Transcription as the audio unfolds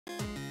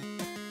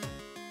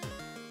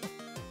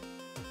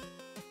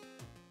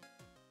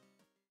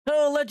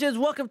Hello Legends,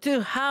 welcome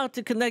to how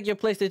to connect your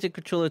PlayStation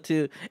controller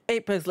to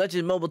Apex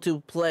Legends Mobile to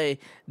play.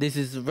 This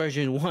is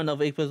version 1 of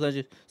Apex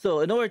Legends. So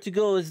in order to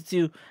go is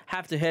to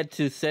have to head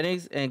to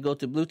settings and go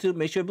to Bluetooth.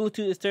 Make sure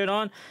Bluetooth is turned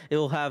on. It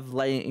will have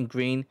light in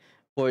green.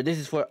 This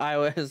is for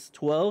iOS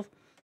 12.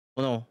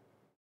 Oh no.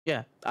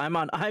 Yeah, I'm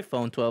on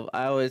iPhone 12.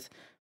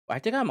 I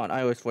think I'm on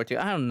iOS 14.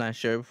 I'm not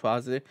sure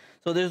positive.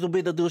 So this will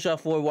be the DualShock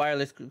 4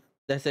 wireless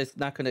that says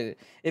not connected.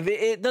 If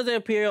it doesn't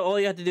appear, all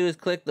you have to do is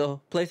click the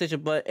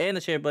PlayStation button and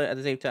the share button at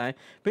the same time.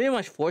 Pretty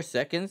much 4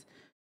 seconds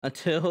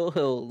until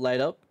it'll light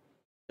up.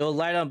 It'll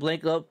light on,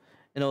 blink up,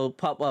 and it'll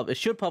pop up. It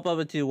should pop up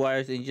into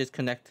wires, and you just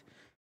connect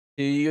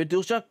to your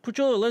DualShock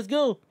controller. Let's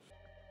go.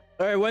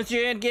 Alright, once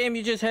you're in game,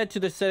 you just head to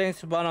the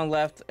settings bottom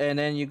left, and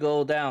then you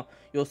go down.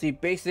 You'll see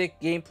basic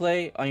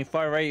gameplay. On your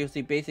far right, you'll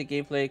see basic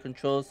gameplay,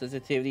 controls,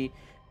 sensitivity,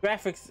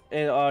 graphics,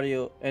 and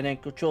audio, and then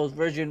controls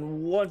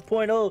version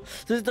 1.0.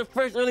 This is the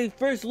first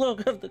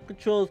look of the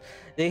controls.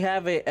 They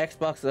have a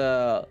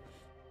Xbox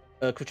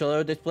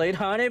controller displayed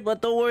on it, but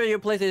don't worry, your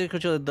PlayStation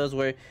controller does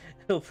work.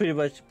 pretty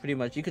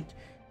much. You could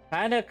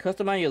kind of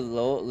customize your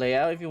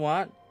layout if you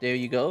want. There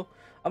you go.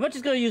 I'm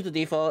just gonna use the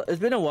default. It's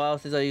been a while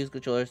since I used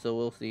controller, so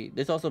we'll see.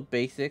 There's also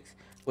basics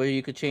where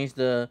you could change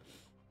the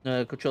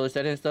controller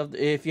settings and stuff.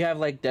 If you have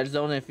like dead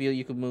zone and feel,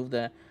 you could move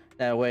that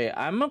way.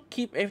 I'm gonna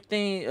keep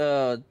everything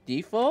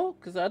default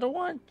because I don't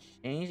want to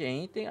change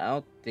anything. I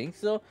don't think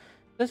so.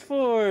 That's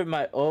for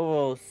my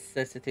overall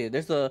sensitivity.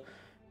 There's a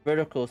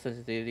vertical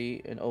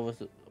sensitivity and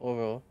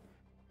overall.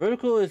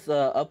 Vertical is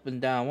up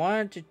and down.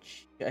 I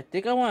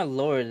think I want to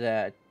lower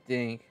that. I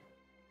think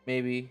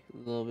maybe a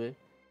little bit,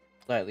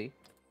 slightly.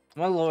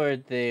 I'm gonna lower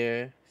it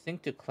there.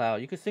 Sync to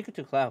cloud. You can sync it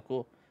to cloud.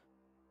 Cool.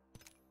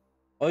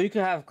 Oh, you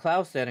can have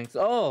cloud settings.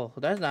 Oh,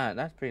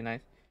 that's pretty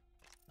nice.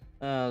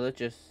 Let's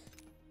just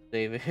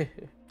save it.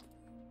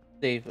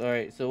 Save. All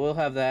right, so we'll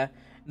have that.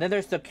 And then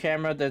there's the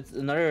camera. That's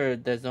another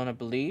dead zone, I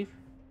believe.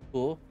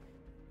 Cool.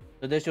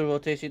 Additional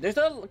rotation. There's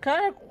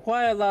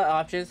quite a lot of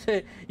options.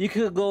 You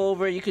could go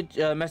over. You could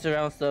mess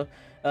around with stuff.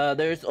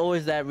 There's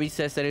always that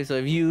reset setting. So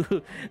if you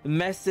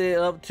mess it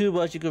up too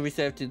much, you could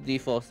reset it to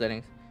default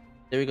settings.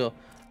 There we go.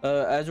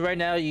 As right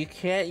now, you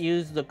can't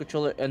use the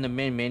controller in the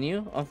main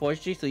menu,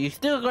 unfortunately. So you're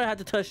still gonna have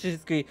to touch the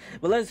screen.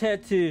 But let's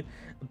head to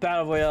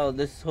Battle Royale.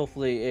 This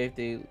hopefully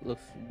everything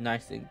looks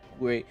nice and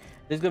great.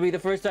 This is gonna be the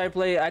first time I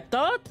play. I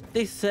thought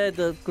they said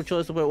the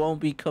controller support won't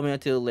be coming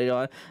until later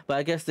on, but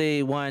I guess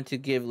they wanted to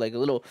give like a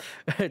little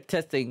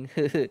testing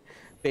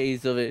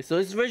phase of it. So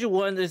it's version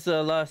 1. There's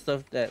a lot of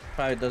stuff that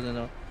probably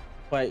doesn't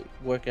quite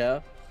work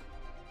out.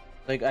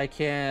 Like I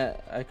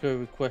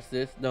could request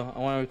this. No, I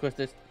want to request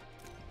this.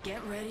 Get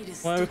ready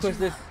to request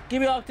this.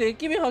 Give me Octane.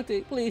 Give me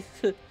Octane, please.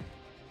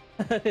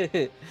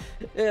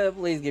 Yeah,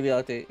 please give me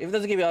Octane. If it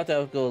doesn't give me Octane,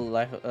 I'll go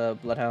life,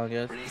 Bloodhound,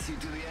 I guess.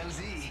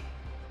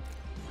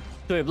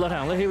 Sorry,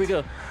 Bloodhound. Here we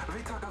go.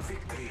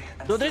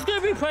 So this is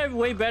gonna be probably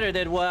way better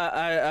than what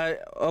I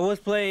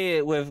was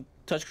playing with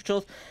touch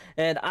controls,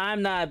 and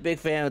I'm not a big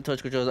fan of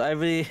touch controls. I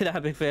really not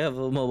a big fan of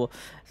mobile.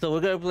 So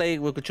we're gonna play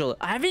with controller.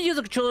 I haven't used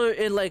a controller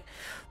in like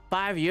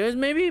 5 years,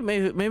 maybe a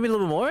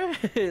little more.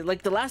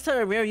 Like the last time I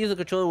remember using a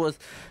controller was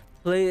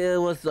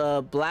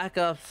Black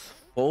Ops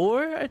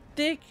 4, I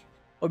think,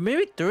 or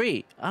maybe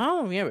 3. I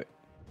don't remember.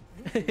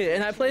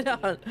 And I played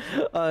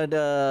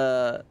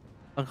that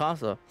on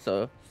console.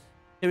 So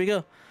here we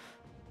go.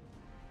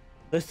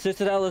 Let's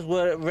test it out. Let's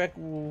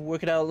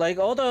work it out. Like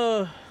all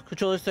the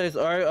controller settings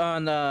are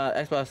on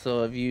Xbox.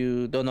 So if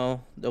you don't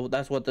know,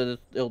 that's what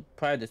it'll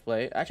probably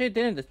display. Actually, it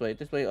didn't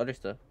display other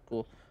stuff.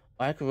 Cool.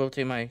 I could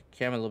rotate my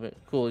camera a little bit.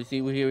 Cool. You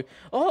see, we here.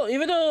 Oh,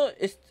 even though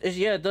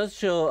yeah, it does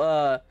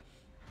show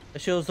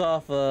it shows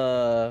off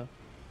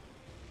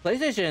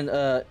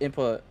PlayStation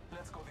input.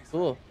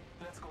 Cool.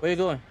 Where are you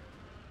going?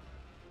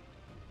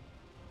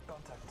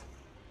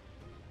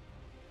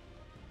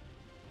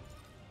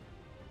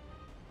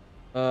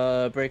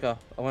 Break off.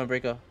 I want to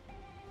break off.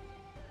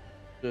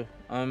 Good.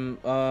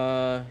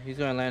 He's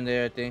gonna land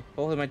there, I think.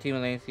 Hopefully my team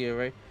lands here,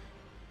 right?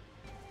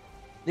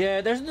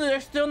 Yeah,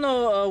 there's still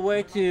no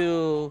way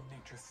to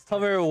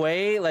hover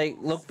away, like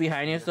look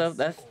behind you and stuff.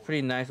 That's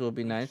pretty nice. Would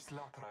be nice.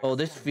 Oh,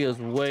 this feels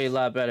way a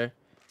lot better.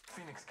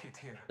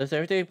 Does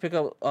everything pick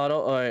up auto?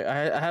 Alright,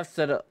 I have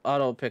set up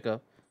auto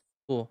pickup.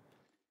 Cool.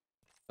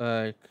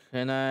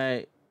 Can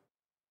I?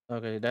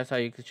 Okay, that's how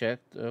you can check.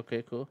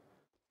 Okay, cool.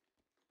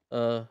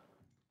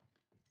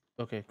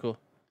 Okay, cool.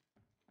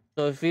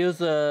 So it feels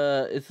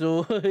it's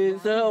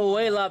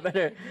way a lot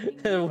better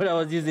than what I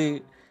was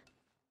using.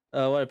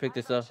 I want to pick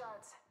this up.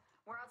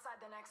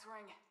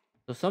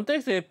 So some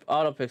things it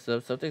auto picks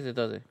up, some things it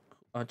doesn't.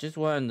 I just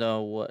want to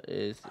know what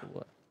is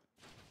what.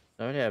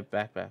 I already have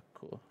backpack.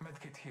 Cool.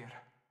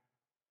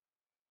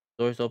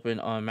 Doors open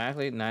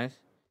automatically. Nice.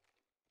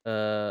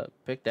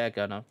 Pick that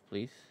gun up,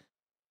 please.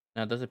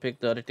 Now does it pick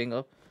the other thing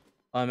up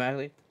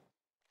automatically?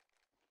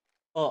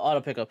 Oh,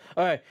 auto pickup.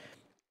 All right.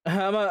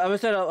 I'm gonna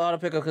set up auto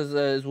pickup because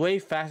it's way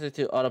faster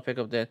to auto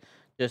pickup than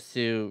just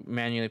to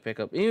manually pick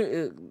up.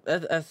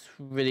 That's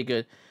really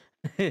good.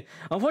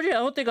 Unfortunately, I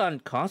don't think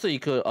on console you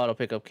could auto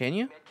pick up. Can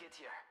you?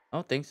 I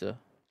don't think so.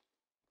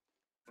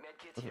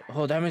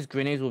 Oh, that means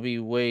grenades will be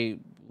way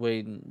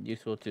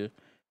useful too.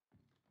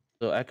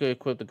 So I could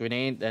equip the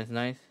grenade. That's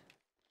nice.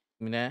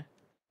 Give me that.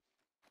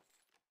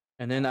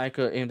 And then I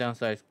could aim down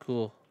sights.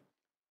 Cool.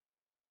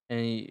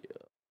 And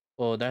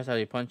oh, that's how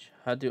you punch.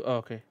 How do? Oh,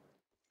 okay.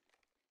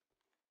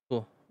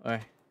 Cool. All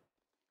right.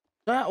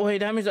 Wait,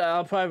 that means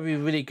I'll probably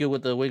be really good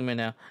with the wingman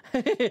now.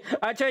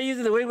 I tried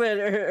using the wingman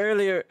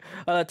earlier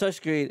on a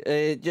touchscreen.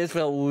 It just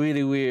felt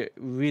really weird,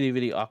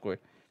 really awkward.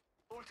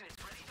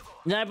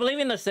 Now I believe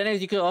in the settings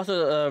you could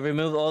also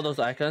remove all those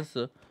icons.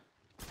 So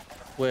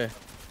where?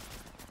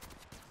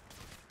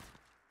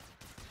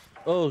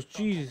 Oh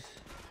jeez.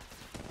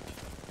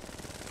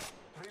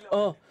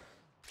 Oh.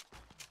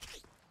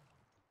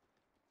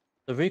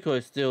 The recoil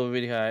is still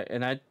really high,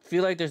 and I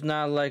feel like there's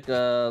not like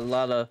a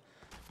lot of.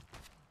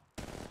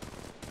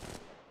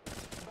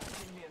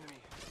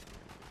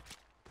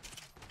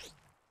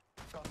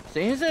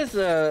 Seems as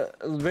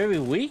very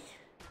weak.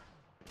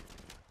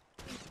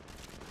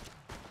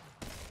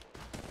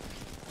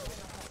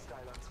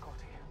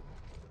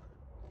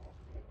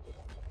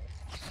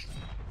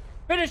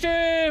 Finish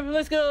him!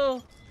 Let's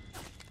go!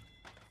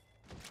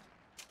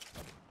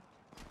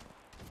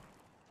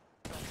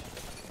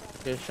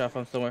 Get a shot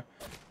from somewhere.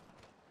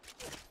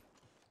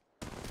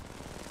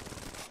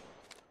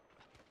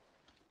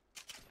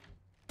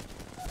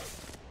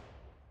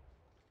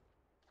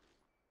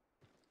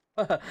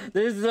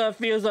 This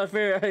feels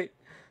unfair. Right?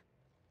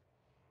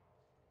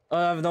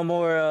 I have no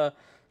more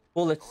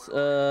bullets.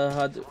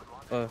 How do?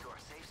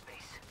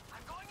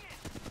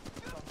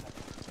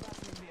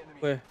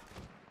 Where?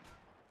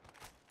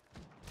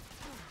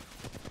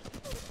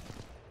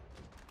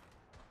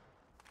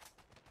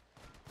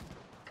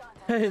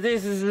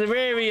 This is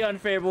very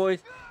unfair, boys.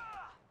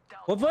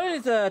 What button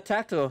is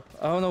tactile?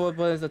 I don't know what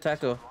button is the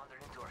tactile.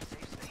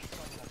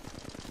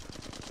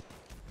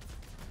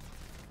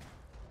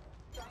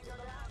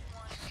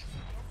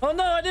 Oh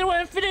no, I didn't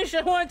want to finish.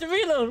 I wanted to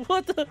reload.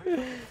 What the? I am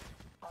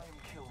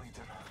kill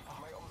leader.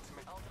 My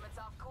ultimate's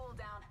off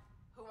cooldown.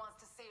 Who wants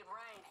to save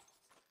Rain?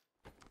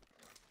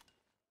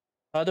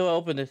 How do I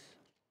open this?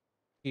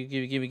 Gimme.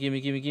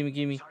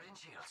 Sergeant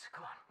Shields,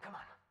 come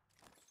on.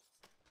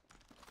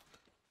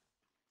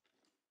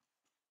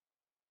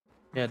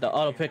 Yeah, the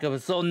auto pickup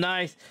is so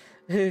nice.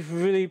 It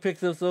really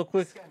picks up so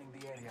quick.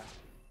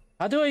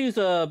 How do I use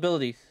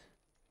abilities?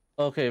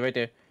 Okay, right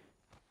there.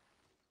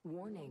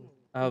 Warning.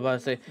 I was about to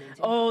say.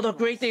 Oh, the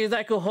great thing is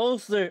I could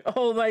holster.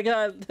 Oh my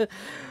god,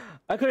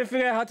 I couldn't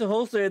figure out how to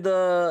holster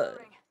the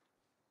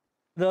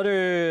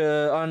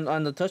other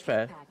on the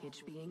touchpad.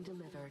 Package being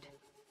delivered.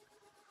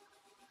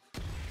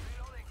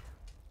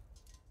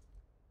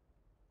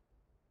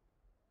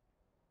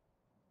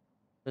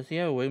 Does he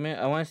have a wingman?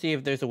 I want to see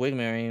if there's a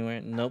wingman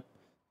anywhere. Nope,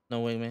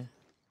 no wingman.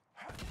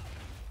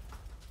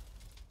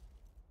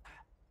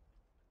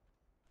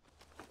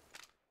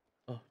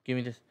 Oh, give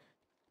me this.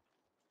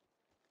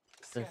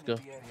 Let's go.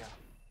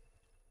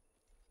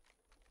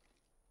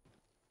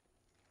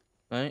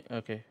 Right?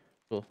 Okay.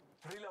 Cool.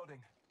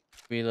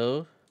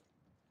 Reload.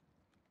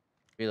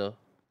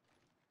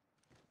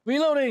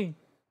 Reloading!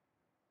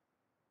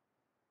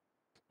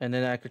 And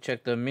then I could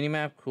check the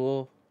minimap.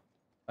 Cool.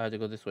 I have to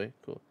go this way.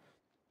 Cool.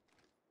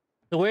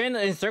 So we're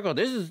in circle.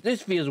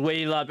 This feels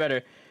way a lot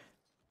better.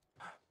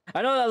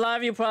 I know that a lot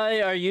of you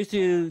probably are used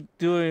to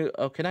doing.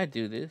 Oh, can I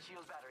do this?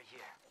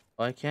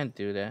 Oh, I can't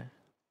do that.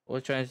 We're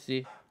trying to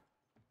see.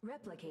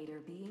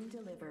 Replicator being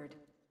delivered.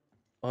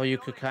 Oh, you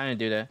could kind of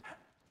do that.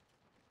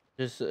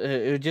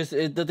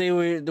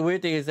 The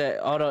weird thing is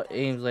that auto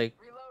aims like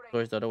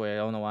towards the other way. I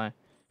don't know why.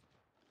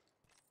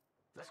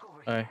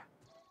 All right.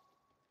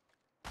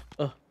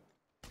 Oh.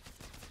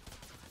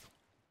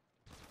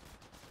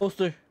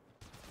 Holster.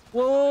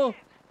 Whoa!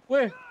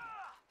 Where?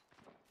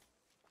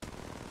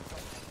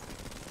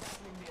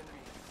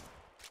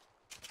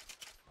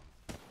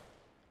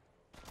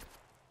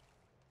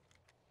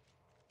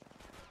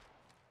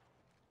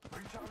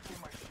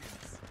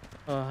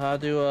 How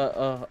do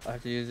I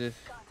have to use this?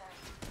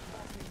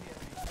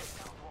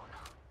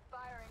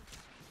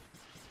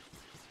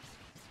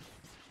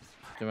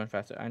 To run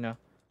faster, I know.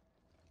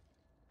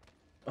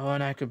 Oh,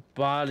 and I could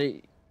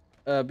body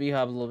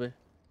B-hop a little bit.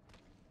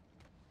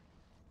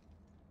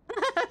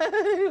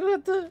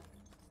 What the?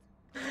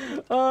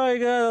 Oh my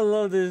god, I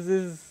love this.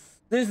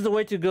 This is the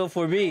way to go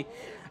for me.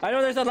 I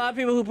know there's a lot of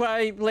people who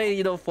probably play,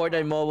 you know,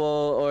 Fortnite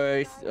mobile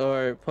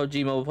or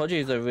PUBG mobile. PUBG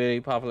is a really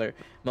popular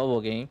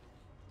mobile game,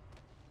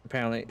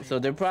 apparently. So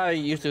they're probably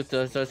used to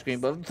the touch screen.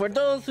 But for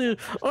those who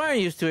aren't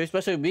used to it,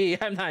 especially me,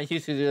 I'm not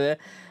used to do that.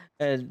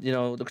 And you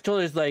know, the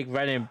controller is like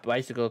riding a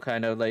bicycle,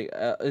 kind of like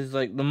it's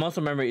like the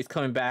muscle memory is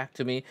coming back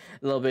to me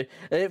a little bit.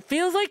 It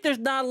feels like there's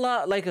not a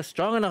lot, like a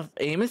strong enough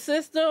aim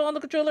assist though on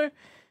the controller,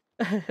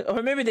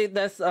 or maybe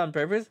that's on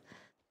purpose.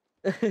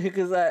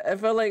 Because I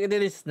felt like it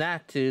didn't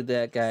snap to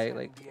that guy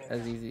like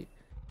as easy.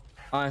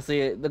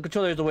 Honestly, the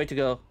controller is the way to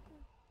go.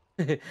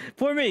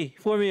 For me,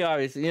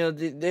 obviously, you know,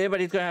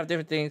 everybody's gonna have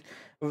different things.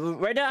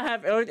 Right now, I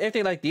have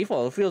everything like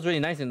default. It feels really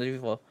nice in the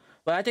default.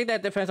 But I think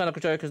that depends on the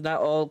controller because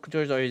not all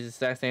controllers are the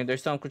exact same.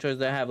 There's some controllers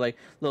that have like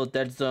little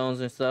dead zones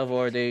and stuff,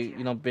 or they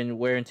been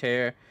wear and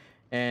tear,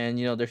 and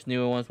there's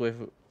newer ones with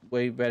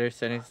way better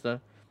settings and stuff.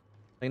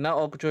 Like not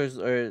all controllers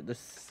are the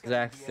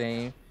exact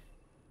same.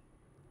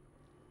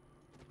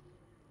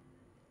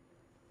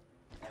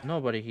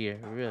 Nobody here,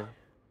 really.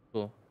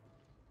 Cool.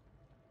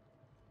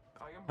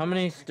 How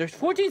many? There's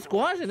 14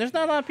 squads and there's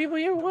not a lot of people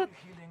here. What?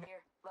 Here,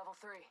 level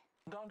 3.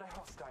 Down the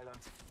hostile island.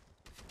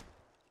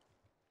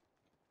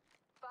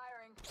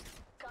 Firing.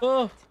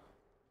 Oh,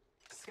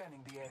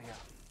 Scanning the area.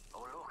 Oh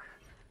look,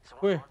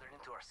 someone where? wandered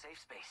into our safe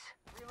space.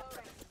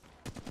 Reloading.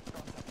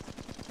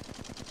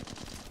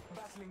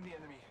 Battling the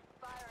enemy.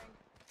 Firing.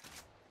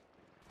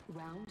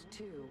 Round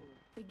 2.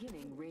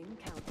 Beginning ring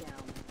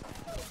countdown.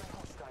 The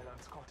hostile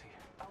island, Scotty.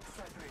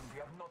 Outside ring,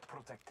 we are not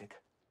protected.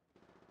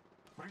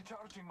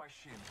 Recharging my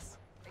shields.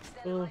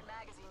 Extended light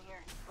magazine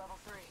here. Level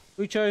 3.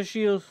 Recharge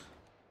shields.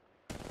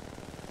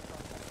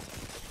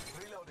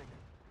 Reloading.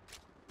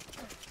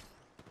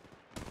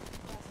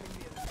 Battling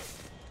the enemy.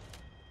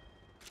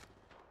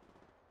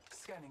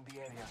 Scanning the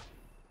area.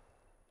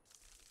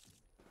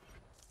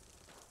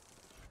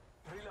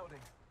 Reloading.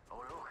 Oh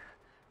look,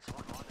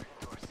 someone wandered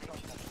into our safe.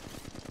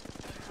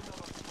 There is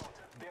another spot.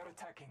 They are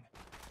attacking.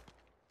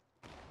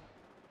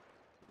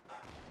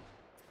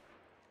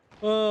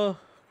 Oh,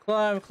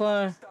 climb.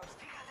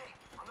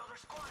 Another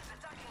squad is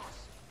attacking us.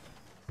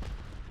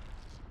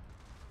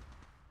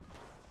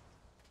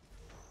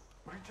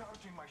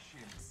 Recharging my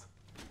shields.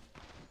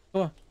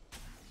 Come on.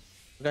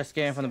 We got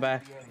scanned from the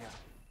back. The area.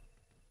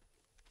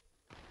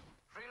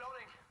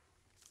 Reloading.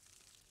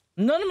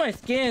 None of my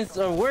scans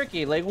are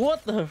working. Like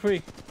what the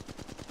freak?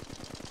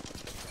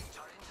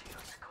 Charging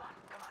shields. Come on.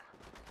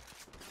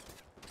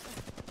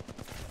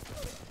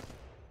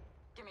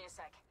 Give me a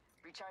sec.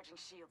 Recharging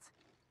shields.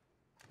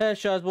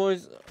 Headshots,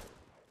 boys.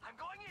 I'm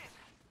going in.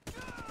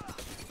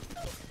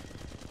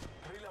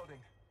 Reloading.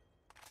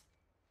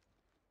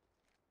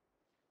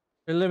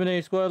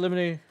 Eliminate, squad,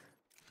 eliminate.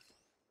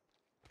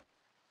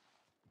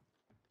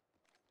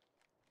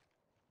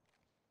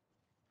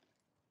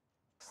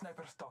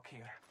 Sniper stock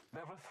here.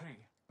 Level 3.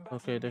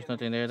 Okay, there's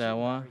nothing there that I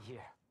want.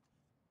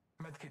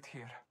 Medkit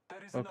here. There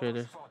is Okay, another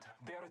there's. spot.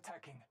 They are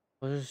attacking.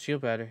 What's this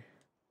shield battery?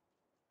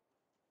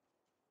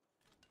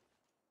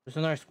 There's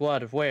another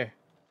squad of where?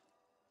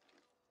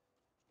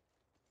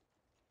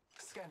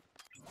 Scan.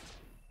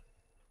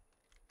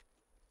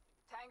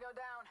 Tango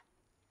down.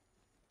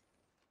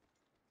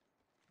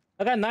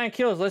 I got 9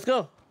 kills. Let's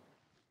go.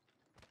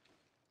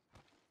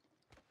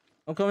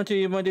 I'm coming to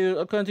you, my dude.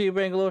 I'm coming to you,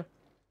 Bangalore.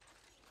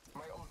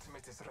 My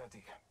ultimate is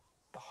ready.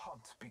 The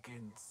hunt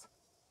begins.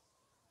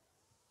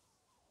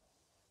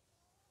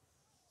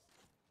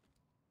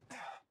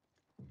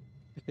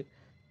 I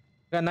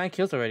got 9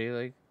 kills already.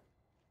 Like,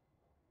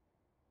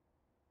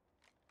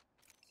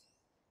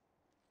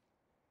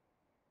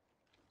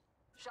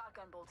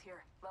 Shotgun bolt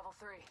here. Level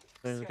 3.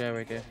 there's a guy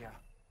right there.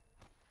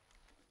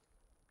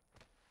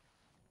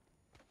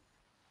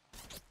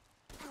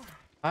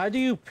 How do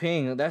you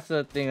ping? That's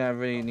the thing I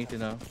really need to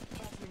know.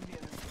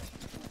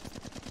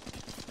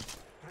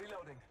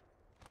 Reloading.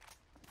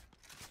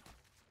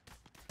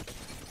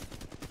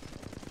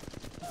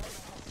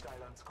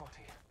 Hostile on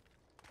Scotty.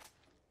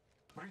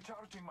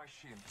 Recharging my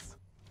shields.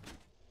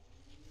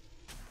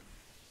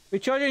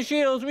 Recharging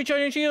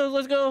shields.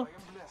 Let's go. I am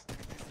blessed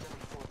with this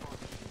level 4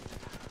 body.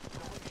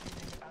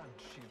 Double healing and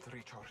shield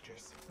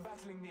recharges.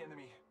 Battling the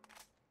enemy.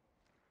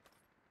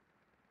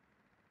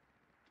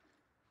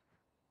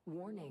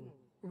 Warning.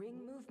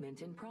 Ring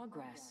movement in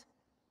progress.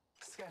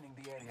 Scanning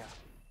the area.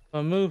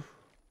 Move.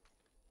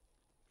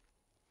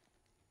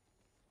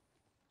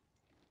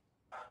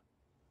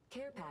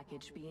 Care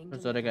package being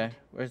Where's the other guy?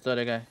 Where's the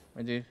other guy?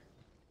 My dude.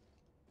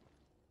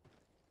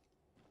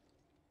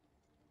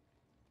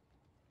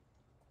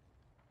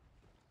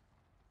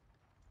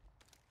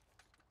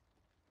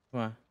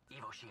 Come on.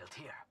 Evo shield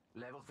here.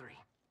 Level 3.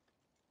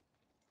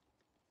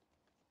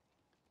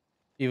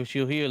 Evo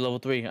shield here, level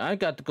 3. I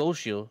got the gold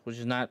shield, which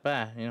is not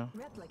bad, you know.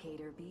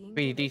 Replicator being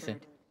Pretty delivered.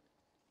 decent.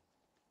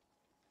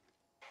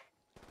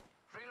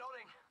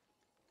 Reloading.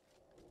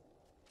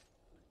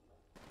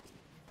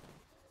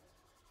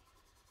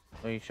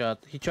 Oh, he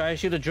shot. He tried to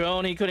shoot a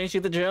drone. He couldn't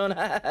shoot the drone.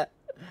 Reloading.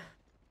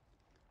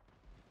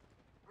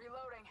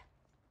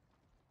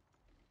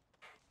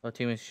 Oh,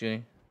 team is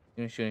shooting.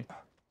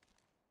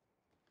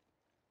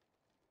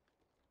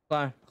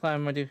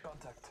 Climb, my dude.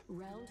 Contact.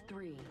 Round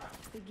 3.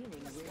 Beginning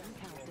ring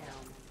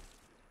countdown.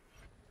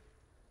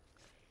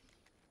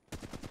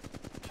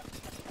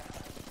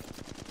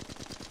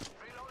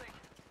 Reloading.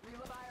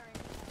 Refiring.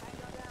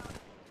 Tango down.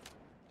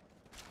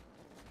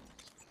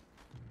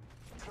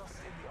 Trust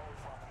in the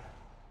Allfather.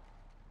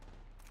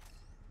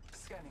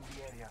 Scanning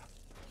the area.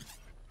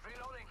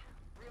 Reloading.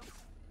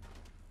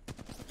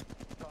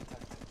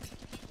 Contact.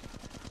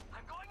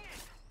 I'm going in.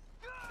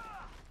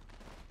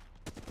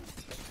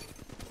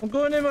 I'm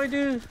going in, my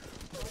dude.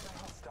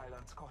 Hostile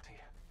on Scotty.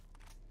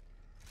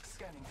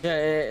 Scanning.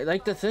 Yeah,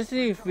 like the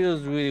sensitivity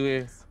feels really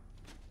weird.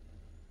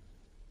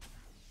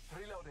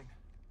 Reloading.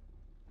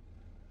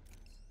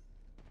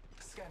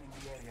 Scanning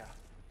the area.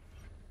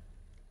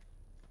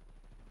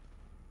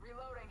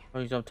 Reloading.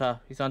 Oh, he's on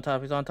top. He's on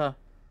top. He's on top.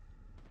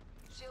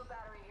 Shield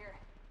battery here.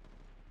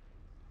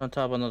 On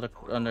top on the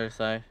other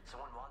side.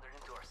 Someone wandered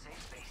into our safe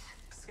space.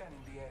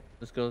 Scanning the area.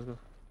 Let's go. Let's go.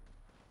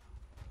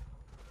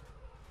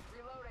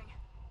 Reloading.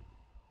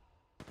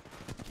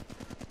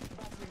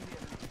 Battling the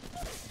enemy.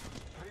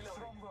 Reloading.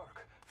 Strong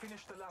work.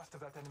 Finish the last of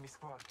that enemy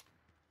squad.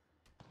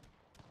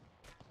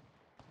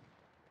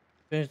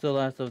 Finish the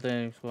last of the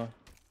enemy squad.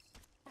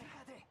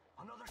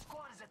 Another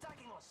squad is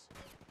attacking us.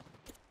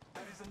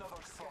 There is another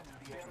squad in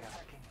the area.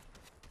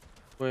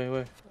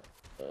 Wait.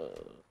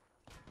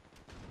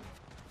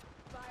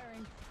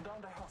 Firing.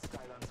 Down the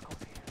hostile on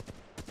Scotty.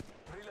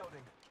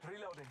 Reloading.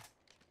 Reloading.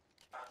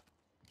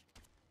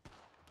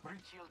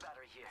 Shield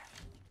battery here.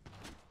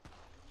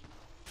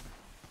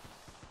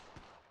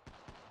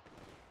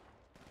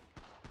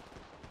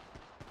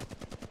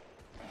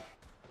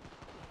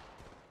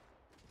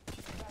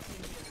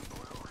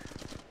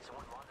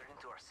 Someone wandered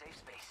into our safe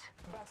space.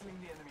 Battling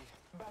the enemy.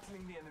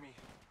 Battling the enemy.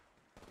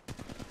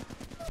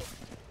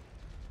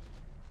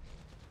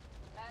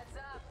 Heads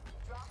up.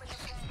 Dropping the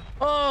thing.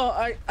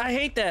 Oh, I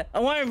hate that. I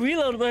want to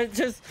reload, but it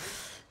just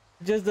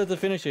doesn't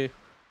finish it.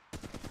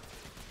 Battling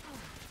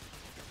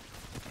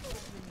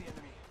the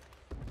enemy.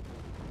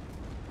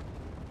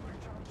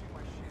 Recharging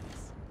my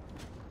shields.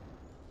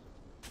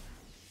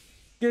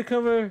 Get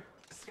cover.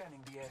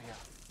 Scanning the area.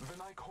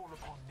 When I call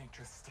upon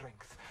nature's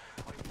strength,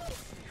 I move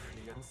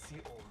safely and see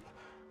all.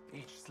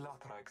 Each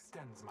slaughter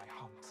extends my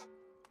hunt.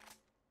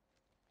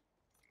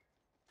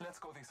 Let's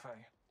go this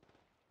way.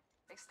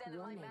 Extended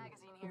light Warning.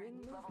 magazine here.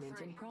 Ring Level movement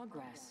 3. in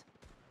progress.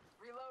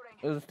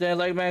 Reloading. Stand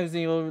like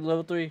magazine over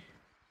level 3.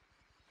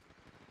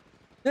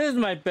 This is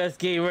my best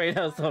game right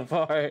now so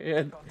far. Contact.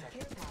 Care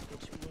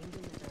package being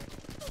delivered.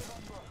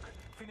 Strong work.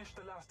 Finish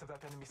the last of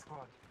that enemy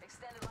squad.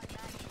 Extended light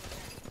magazine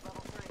here.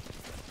 Level 3.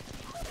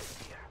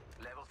 Here.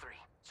 Level 3.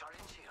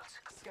 Charging shields.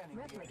 Scanning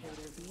the area.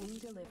 Replicator being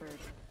delivered.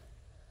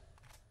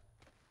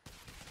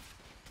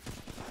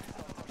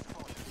 Slaughter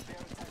squad. They're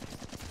attacking.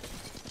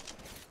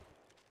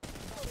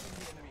 Battling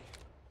the enemy.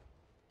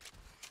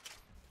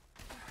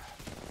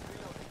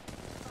 Reloading.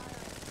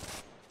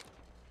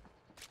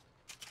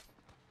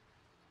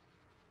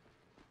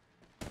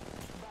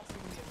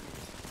 Battling the enemy.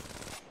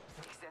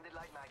 Extended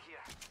light mag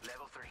here.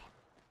 Level 3.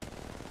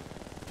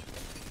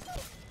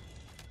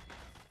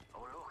 Oh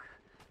look.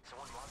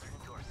 Someone wandered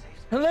into our safe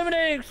space.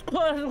 Eliminating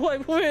squad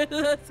wipe win.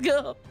 Let's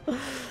go.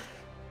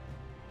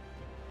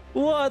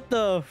 What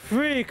the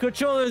freak?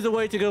 Controller is the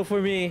way to go for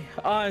me.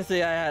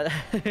 Honestly, I had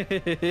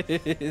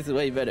it's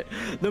way better.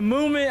 The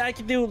movement I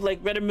can do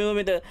like better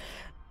movement.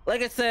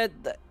 Like I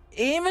said, the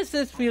aim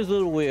assist feels a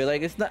little weird.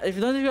 Like it's not if it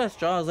doesn't feel as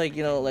strong as like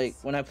like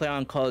when I play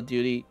on Call of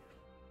Duty.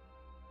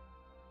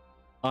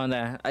 On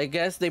that, I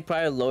guess they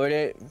probably lowered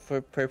it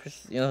for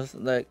purpose.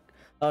 Like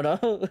oh no,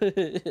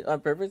 on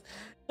purpose.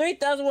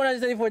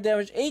 3,174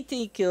 damage,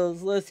 18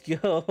 kills. Let's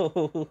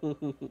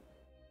go.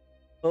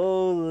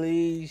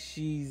 Holy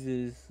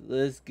Jesus,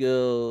 let's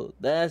go.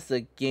 That's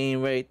a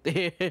game right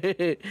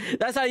there.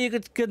 That's how you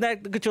could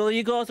connect the controller.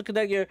 You can also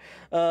connect your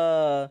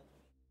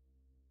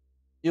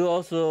you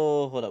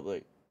also hold up,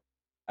 like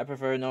I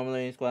prefer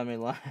normally squad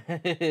main line.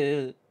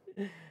 The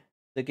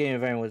game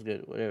environment was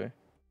good, whatever.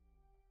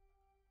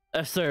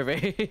 A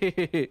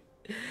survey.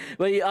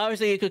 But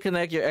obviously you could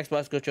connect your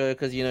Xbox controller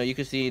because you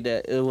could see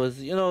that it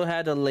was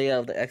had the layout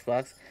of the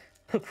Xbox.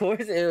 Of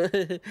course,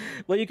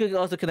 but you could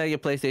also connect your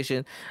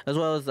PlayStation as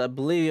well as I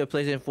believe your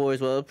PlayStation 4 as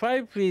well. It'll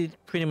probably be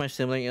pretty much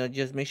similar.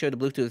 Just make sure the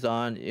Bluetooth is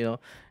on.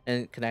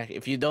 And connect.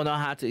 If you don't know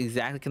how to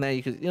exactly connect,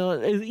 you could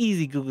it's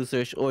easy Google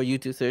search or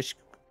YouTube search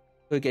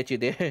will get you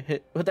there.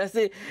 But that's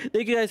it.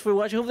 Thank you guys for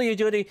watching. Hopefully you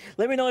enjoyed it.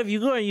 Let me know if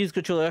you're going to use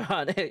controller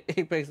on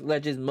Apex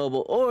Legends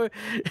Mobile or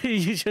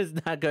you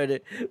just not going to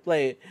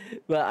play it.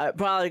 But I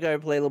probably going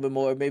to play a little bit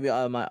more, maybe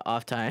on my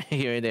off time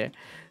here and there.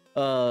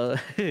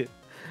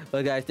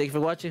 But guys, thank you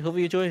for watching. Hope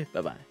you enjoy.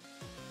 Bye bye.